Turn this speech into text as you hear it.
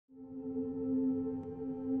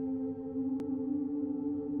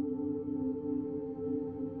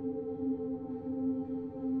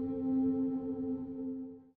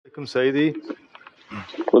Alaikum Sayyidi.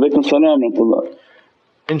 Walaikum salam wa rahmatullah.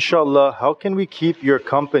 Inshallah, how can we keep your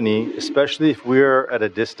company, especially if we're at a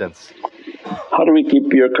distance? How do we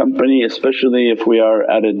keep your company, especially if we are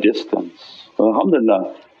at a distance?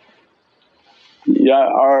 Alhamdulillah.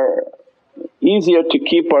 Are easier to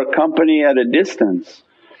keep our company at a distance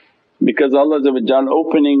because Allah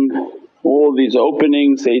opening all these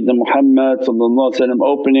openings, Sayyidina Muhammad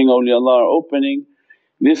opening, awliyaullah are opening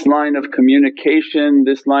this line of communication,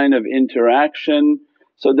 this line of interaction,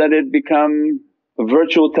 so that it become a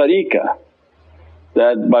virtual tariqah.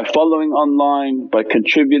 That by following online, by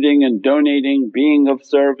contributing and donating, being of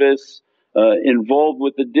service, involved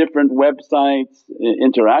with the different websites,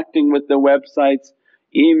 interacting with the websites,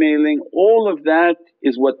 emailing, all of that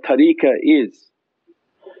is what tariqah is.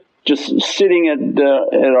 Just sitting at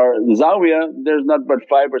our zawiyah, there's not but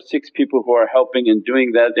 5 or 6 people who are helping and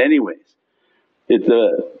doing that anyways.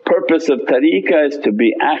 The purpose of tariqah is to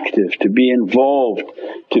be active, to be involved,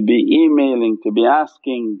 to be emailing, to be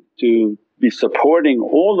asking, to be supporting.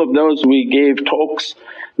 All of those we gave talks,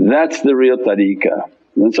 that's the real tariqah.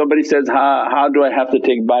 When somebody says, how do I have to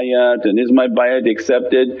take bayat and is my bayat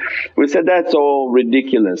accepted? We said, that's all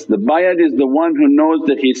ridiculous. The bayat is the one who knows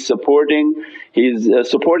that he's supporting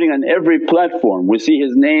on every platform. We see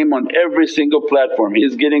his name on every single platform.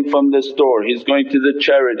 He's getting from the store, he's going to the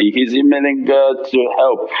charity, he's emailing to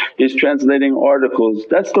help, he's translating articles.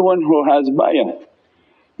 That's the one who has bayat.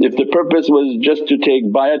 If the purpose was just to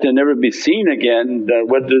take bayat and never be seen again, then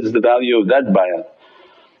what is the value of that bayat?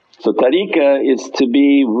 So tariqah is to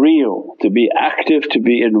be real, to be active, to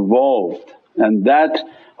be involved, and that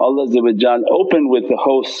Allah opened with the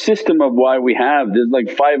whole system of why we have. There's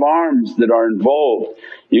like 5 arms that are involved.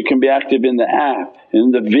 You can be active in the app,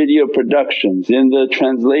 in the video productions, in the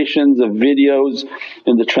translations of videos,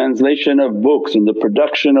 in the translation of books, in the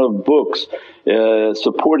production of books,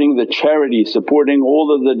 supporting the charity, supporting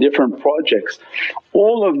all of the different projects.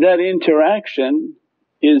 All of that interaction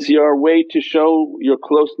is your way to show your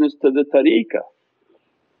closeness to the tariqah.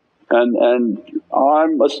 And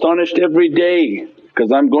I'm astonished every day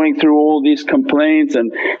because I'm going through all these complaints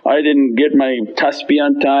and I didn't get my tasbih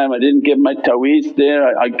on time, I didn't get my taweez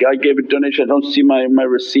there, I gave a donation, I don't see my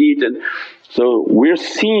receipt. And so we're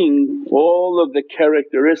seeing all of the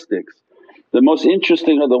characteristics. The most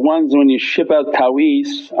interesting are the ones when you ship out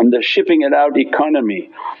taweez and the shipping it out economy,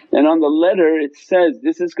 and on the letter it says,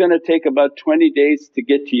 this is going to take about 20 days to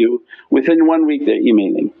get to you, within 1 week they're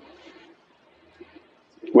emailing.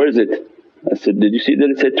 Where is it? I said, did you see that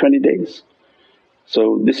it said 20 days?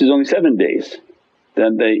 So this is only 7 days.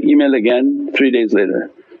 Then they email again 3 days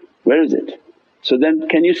later, where is it? So then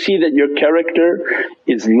can you see that your character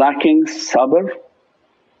is lacking sabr?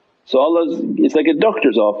 So it's like a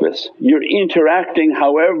doctor's office, you're interacting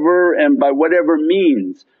however and by whatever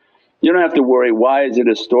means. You don't have to worry, why is it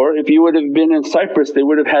a store? If you would have been in Cyprus they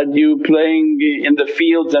would have had you playing in the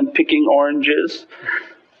fields and picking oranges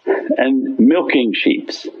and milking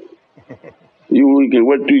sheeps.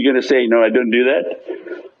 What are you going to say, no I don't do that?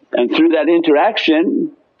 And through that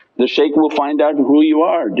interaction the shaykh will find out who you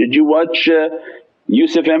are. Did you watch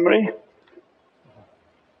Yusuf Emry?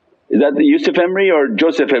 Is that the Yusuf Emry or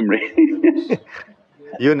Joseph Emry?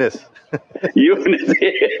 Yunus. Yunus.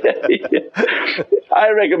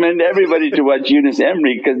 I recommend everybody to watch Yunus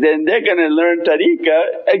Emry because then they're going to learn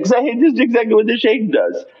tariqah exactly what the shaykh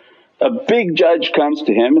does. A big judge comes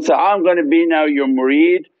to him and says, I'm going to be now your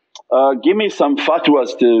murid, give me some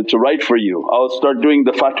fatwas to write for you, I'll start doing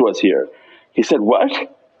the fatwas here. He said, what?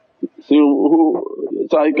 So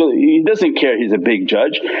he doesn't care, he's a big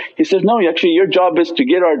judge. He says, no actually your job is to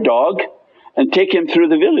get our dog and take him through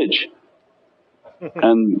the village.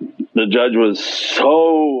 And the judge was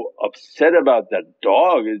so upset about that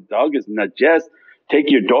dog, his dog is najas,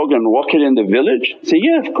 take your dog and walk it in the village? Say,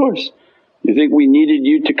 yeah of course. You think we needed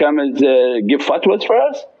you to come and give fatwas for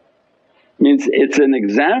us? Means it's an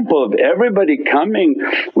example of everybody coming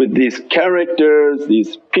with these characters,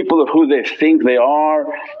 these people of who they think they are.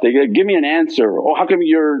 They go, give me an answer, oh how come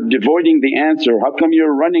you're devoiding the answer, how come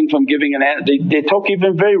you're running from giving an answer. They talk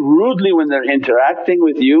even very rudely when they're interacting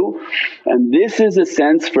with you. And this is a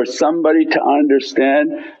sense for somebody to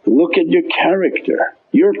understand, look at your character.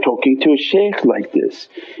 You're talking to a shaykh like this.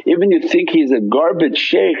 Even you think he's a garbage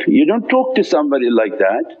shaykh, you don't talk to somebody like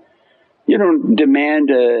that. You don't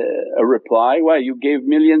demand a reply. Why? You gave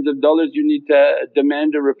millions of dollars, you need to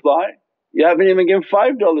demand a reply? You haven't even given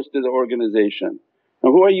 $5 to the organization.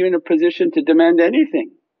 And who are you in a position to demand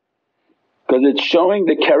anything? Because it's showing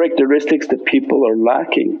the characteristics that people are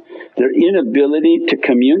lacking, their inability to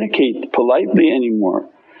communicate politely anymore.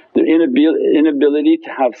 their inability to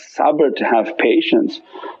have sabr, to have patience.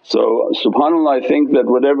 So subhanAllah, I think that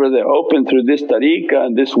whatever they open through this tariqah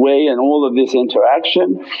and this way and all of this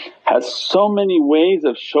interaction has so many ways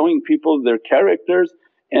of showing people their characters,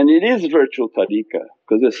 and it is virtual tariqah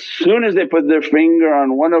because as soon as they put their finger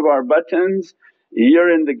on one of our buttons, you're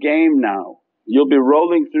in the game now. You'll be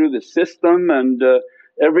rolling through the system and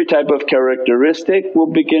every type of characteristic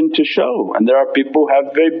will begin to show. And there are people who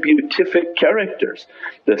have very beatific characters.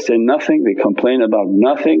 They say nothing, they complain about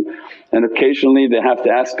nothing, and occasionally they have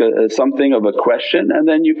to ask something of a question, and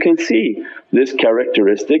then you can see this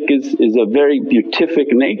characteristic is a very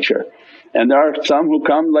beatific nature. And there are some who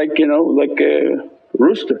come like like a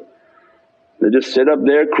rooster. They just sit up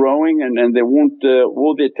there crowing and they want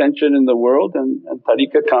all the attention in the world, and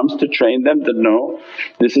tariqah comes to train them that no,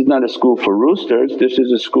 this is not a school for roosters, this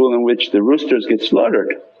is a school in which the roosters get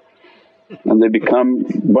slaughtered and they become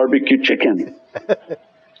barbecue chicken.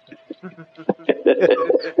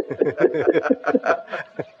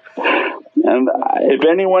 And if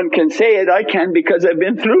anyone can say it, I can because I've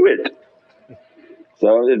been through it.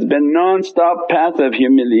 So it's been non-stop path of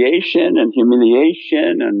humiliation and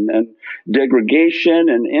degradation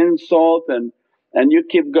and insult, and you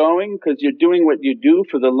keep going because you're doing what you do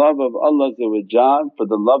for the love of Allah, for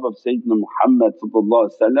the love of Sayyidina Muhammad,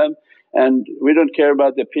 and we don't care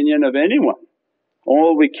about the opinion of anyone.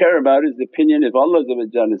 All we care about is the opinion if Allah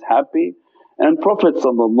is happy and Prophet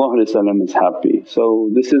is happy. So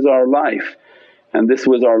this is our life, and this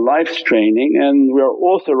was our life's training, and we are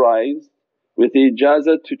authorized with the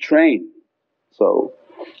ijazah to train. So,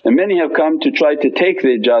 and many have come to try to take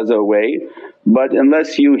the ijazah away, but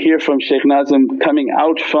unless you hear from Shaykh Nazim coming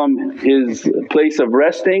out from his place of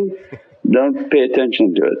resting, don't pay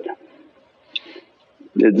attention to it.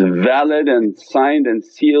 It's valid and signed and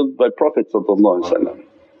sealed by Prophet.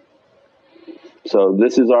 So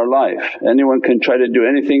this is our life. Anyone can try to do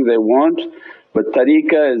anything they want, but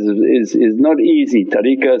tariqah is not easy.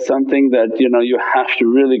 Tariqah is something that you have to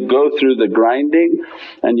really go through the grinding,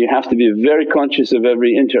 and you have to be very conscious of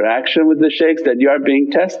every interaction with the shaykhs that you are being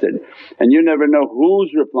tested, and you never know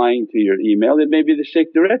who's replying to your email. It may be the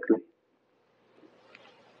shaykh directly.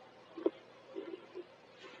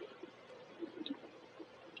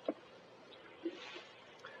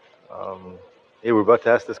 Hey, we're about to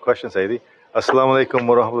ask this question, Sayyidi. As-salamu alaykum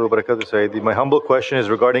wa rahmatullahi wa barakatuh, Sayyidi. My humble question is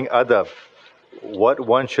regarding adab. What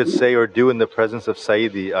one should say or do in the presence of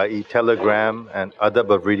Sayyidi, i.e. telegram and adab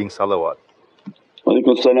of reading salawat.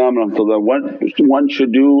 Walaikum salam wa rahmatullah. What one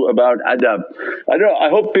should do about adab. I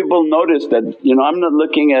hope people notice that I'm not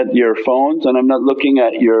looking at your phones and I'm not looking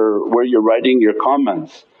at where you're writing your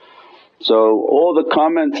comments. So all the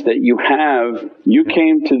comments that you have, you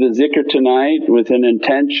came to the zikr tonight with an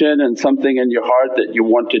intention and something in your heart that you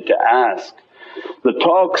wanted to ask. The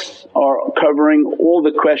talks are covering all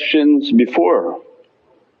the questions before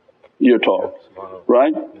your talk,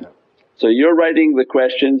 right? Yeah. So you're writing the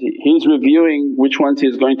questions, he's reviewing which ones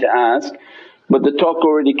he's going to ask, but the talk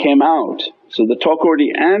already came out. So the talk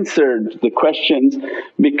already answered the questions,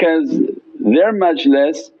 because their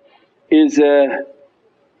majlis is a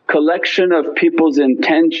collection of people's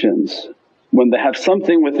intentions. When they have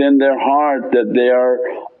something within their heart that they are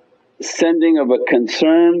sending of a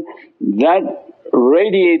concern, that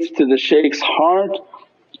radiates to the shaykh's heart,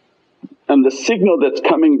 and the signal that's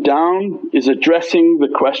coming down is addressing the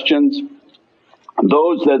questions,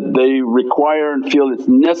 those that they require and feel it's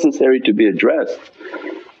necessary to be addressed.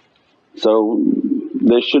 So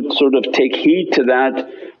they should sort of take heed to that.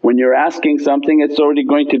 When you're asking something, it's already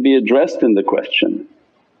going to be addressed in the question.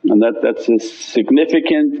 And that's a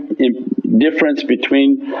significant difference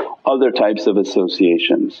between other types of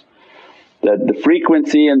associations. That the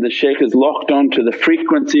frequency, and the shaykh is locked on to the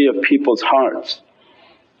frequency of people's hearts.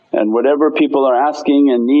 And whatever people are asking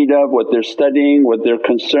in need of, what they're studying, what they're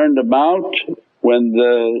concerned about, when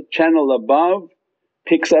the channel above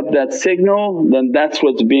picks up that signal, then that's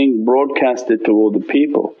what's being broadcasted to all the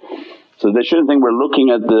people. So they shouldn't think we're looking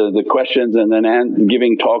at the questions and then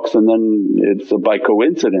giving talks and then it's by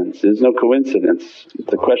coincidence. There's no coincidence.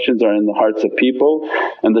 The questions are in the hearts of people,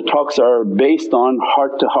 and the talks are based on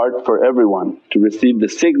heart to heart for everyone to receive the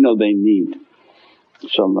signal they need,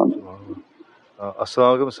 inshaAllah.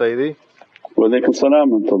 As-salamu alaykum, Sayyidi. Walaikum salam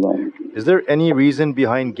wa rahmatullah. Is there any reason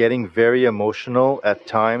behind getting very emotional at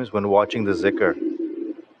times when watching the zikr?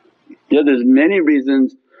 Yeah, there's many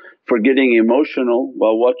reasons for getting emotional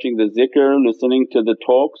while watching the zikr, listening to the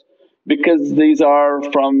talks, because these are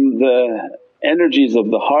from the energies of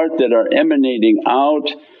the heart that are emanating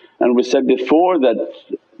out. And we said before that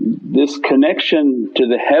this connection to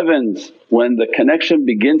the heavens, when the connection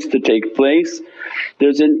begins to take place,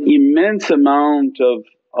 there's an immense amount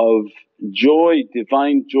of joy,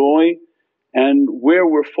 divine joy, and where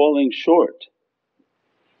we're falling short.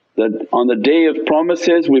 That on the Day of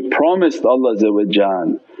Promises we promised Allah,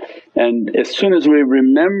 and as soon as we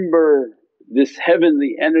remember this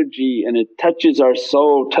heavenly energy and it touches our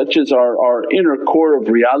soul, touches our inner core of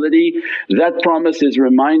reality, that promise is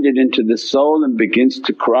reminded into the soul and begins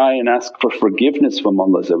to cry and ask for forgiveness from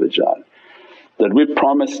Allah. That we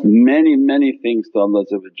promised many things to Allah,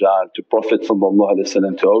 to Prophet, to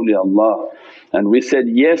awliyaullah, and we said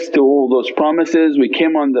yes to all those promises. We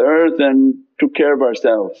came on the earth and took care of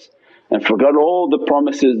ourselves and forgot all the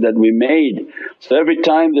promises that we made. So every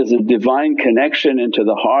time there's a divine connection into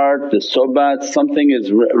the heart, the sohbat, something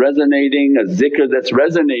is resonating, a zikr that's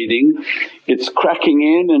resonating, it's cracking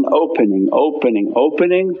in and opening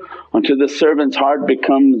until the servant's heart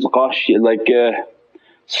becomes ghashya, like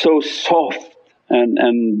so soft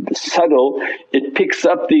and subtle. It picks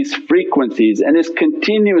up these frequencies and is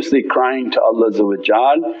continuously crying to Allah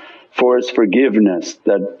for His forgiveness,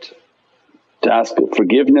 that to ask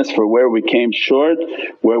forgiveness for where we came short,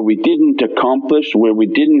 where we didn't accomplish, where we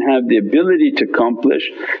didn't have the ability to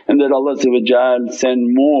accomplish, and that Allah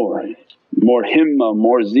send more himmah,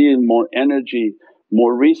 more zeal, more energy,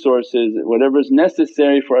 more resources, whatever is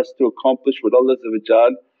necessary for us to accomplish what Allah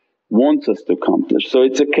wants us to accomplish. So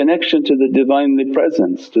it's a connection to the Divinely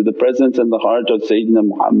Presence, to the presence in the heart of Sayyidina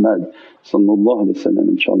Muhammad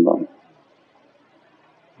inshaAllah.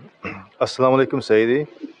 As-salamu alaykum Sayyidi.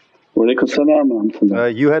 Wa alaykum as-salam wa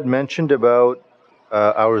rahmatullah. You had mentioned about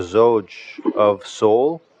our zawj of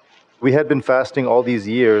soul. We had been fasting all these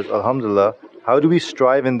years, alhamdulillah. How do we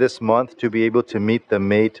strive in this month to be able to meet the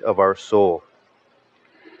mate of our soul?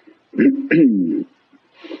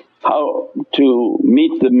 How to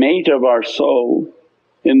meet the mate of our soul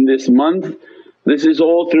in this month? This is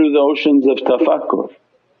all through the oceans of tafakkur,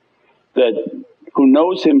 that who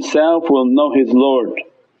knows himself will know his Lord.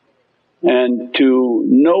 And to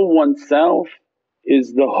know oneself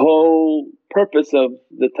is the whole purpose of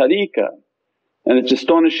the tariqah, and it's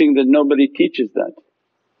astonishing that nobody teaches that.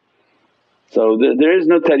 So there is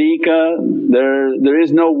no tariqah, there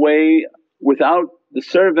is no way without the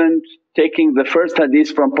servant taking the first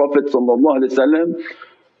hadith from Prophet,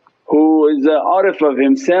 who is a arif of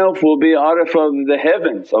himself will be arif of the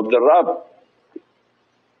heavens, of the Rabb.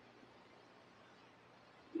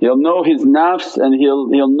 He'll know his nafs and he'll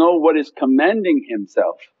know what is commanding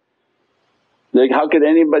himself. Like how could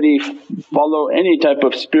anybody follow any type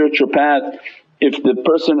of spiritual path if the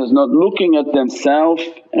person is not looking at themselves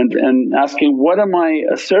and asking, what am I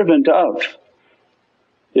a servant of?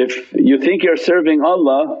 If you think you're serving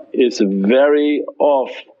Allah, it's very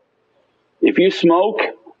off. If you smoke,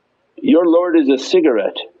 your Lord is a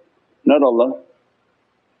cigarette, not Allah.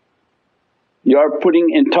 You are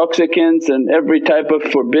putting intoxicants and every type of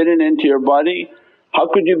forbidden into your body, how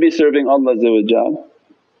could you be serving Allah?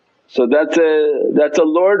 So that's a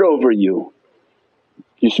lord over you.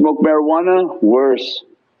 You smoke marijuana, worse.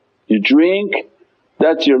 You drink,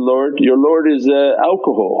 that's your lord is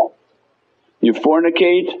alcohol. You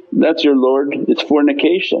fornicate, that's your lord, it's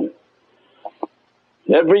fornication.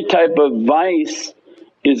 Every type of vice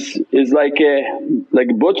is like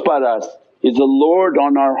butparast, is a lord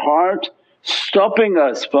on our heart stopping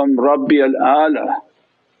us from Rabbi al-Ala.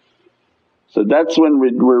 So that's when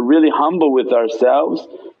we're really humble with ourselves,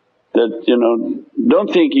 that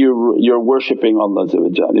don't think you're worshipping Allah.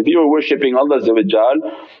 If you were worshipping Allah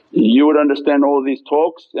you would understand all these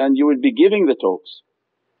talks and you would be giving the talks,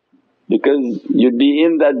 because you'd be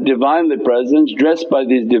in that Divinely Presence dressed by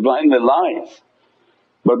these Divinely lights.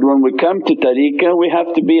 But when we come to tariqah we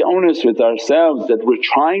have to be honest with ourselves that we're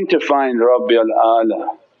trying to find Rabbi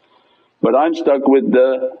al-Ala. But I'm stuck with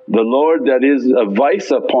the Lord that is a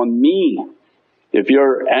vice upon me. If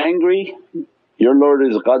you're angry, your Lord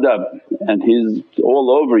is ghadab and He's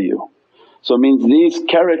all over you. So it means these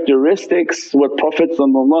characteristics, what Prophet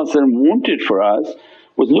wanted for us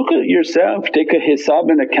was, look at yourself, take a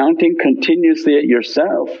hisab and accounting continuously at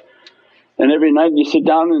yourself. And every night you sit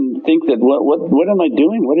down and think that, what am I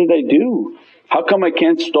doing? What did I do? How come I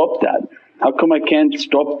can't stop that? How come I can't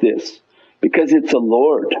stop this? Because it's a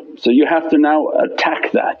Lord. So you have to now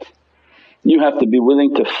attack that. You have to be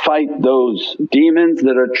willing to fight those demons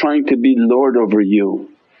that are trying to be Lord over you.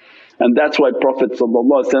 And that's why Prophet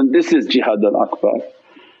this is Jihad al-Akbar.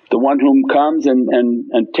 The one whom comes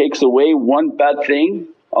and takes away one bad thing,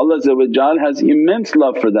 Allah has immense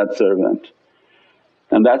love for that servant.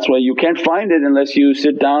 And that's why you can't find it unless you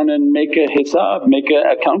sit down and make a hisab, make an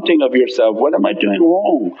accounting of yourself. What am I doing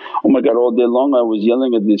wrong? Oh my God, all day long I was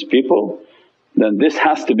yelling at these people. Then this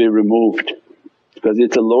has to be removed because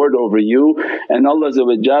it's a lord over you, and Allah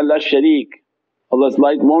la shareek. Allah's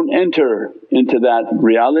light won't enter into that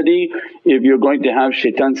reality if you're going to have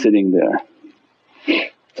shaitan sitting there.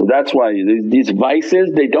 So that's why these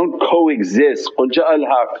vices, they don't coexist. Qul ja'al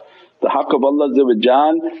haqq, the haqq of Allah,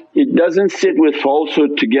 it doesn't sit with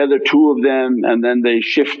falsehood together, two of them, and then they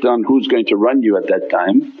shift on who's going to run you at that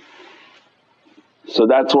time. So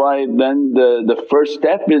that's why then the first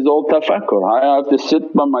step is all tafakkur. I have to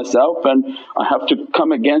sit by myself and I have to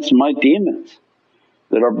come against my demons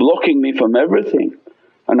that are blocking me from everything.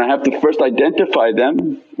 And I have to first identify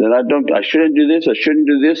them that I shouldn't do this, I shouldn't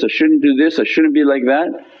do this, I shouldn't do this, I shouldn't be like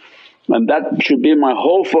that. And that should be my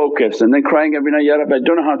whole focus, and then crying every night, Ya Rabbi, I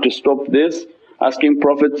don't know how to stop this, asking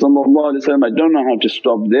Prophet I don't know how to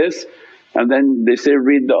stop this. And then they say,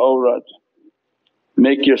 read the awrad,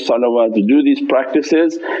 make your salawats, do these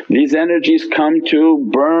practices. These energies come to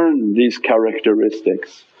burn these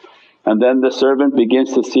characteristics. And then the servant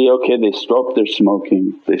begins to see, okay, they stop their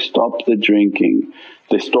smoking, they stop the drinking,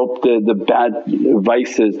 they stop the bad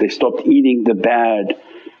vices, they stopped eating the bad.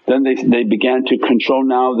 Then they began to control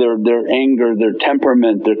now their anger, their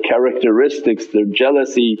temperament, their characteristics, their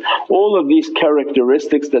jealousy, all of these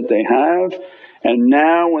characteristics that they have. And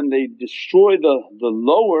now when they destroy the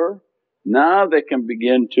lower, now they can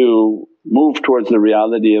begin to move towards the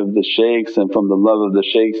reality of the shaykhs, and from the love of the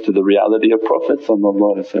shaykhs to the reality of Prophet. So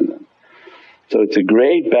it's a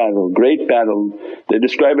great battle, great battle. They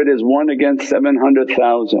describe it as 1 against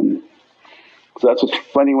 700,000. So that's what's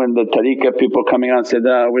funny when the tariqah people coming out said,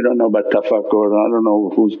 we don't know about tafakkur, I don't know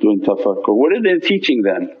who's doing tafakkur. What are they teaching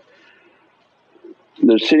then?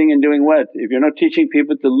 They're sitting and doing what? If you're not teaching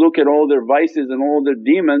people to look at all their vices and all their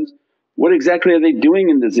demons, what exactly are they doing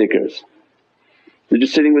in the zikrs? They're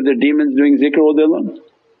just sitting with their demons doing zikr all day long.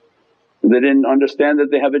 They didn't understand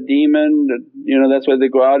that they have a demon, that that's why they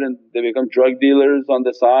go out and they become drug dealers on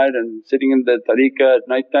the side and sitting in the tariqah at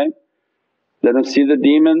night time. They don't see the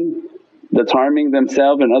demon that's harming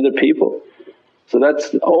themselves and other people. So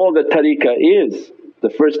that's all the tariqah is.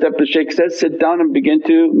 The first step the shaykh says, sit down and begin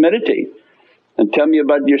to meditate and tell me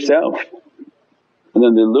about yourself. And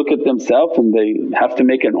then they look at themselves and they have to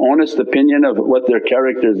make an honest opinion of what their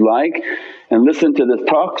character is like, and listen to the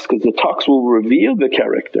talks, because the talks will reveal the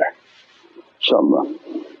character, inshaAllah.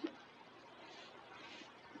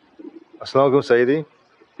 As-salamu alaykum Sayyidi.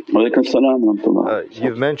 Walaykum salam wa rahmatullah.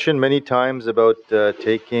 You've mentioned many times about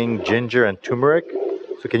taking ginger and turmeric.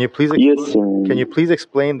 So can you please yes, sir. Can you please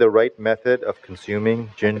explain the right method of consuming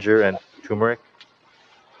ginger and turmeric?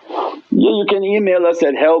 Yeah, you can email us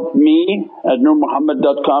at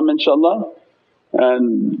helpme@nurmuhammad.com inshaAllah,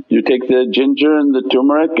 and you take the ginger and the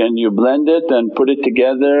turmeric and you blend it and put it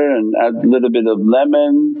together and add a little bit of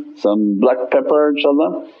lemon, some black pepper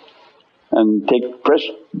inshaAllah, and take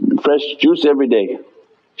fresh juice every day,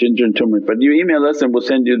 ginger and turmeric. But you email us and we'll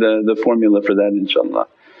send you the formula for that inshaAllah.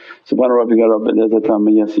 Subhana rabbika rabbil izzati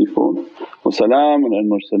amma yasifoon wa salaamun alal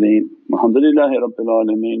mursaleen walhamdulillahi rabbil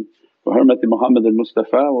alameen. بحرمة محمد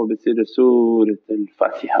المصطفى وبسر سورة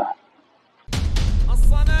الفاتحة.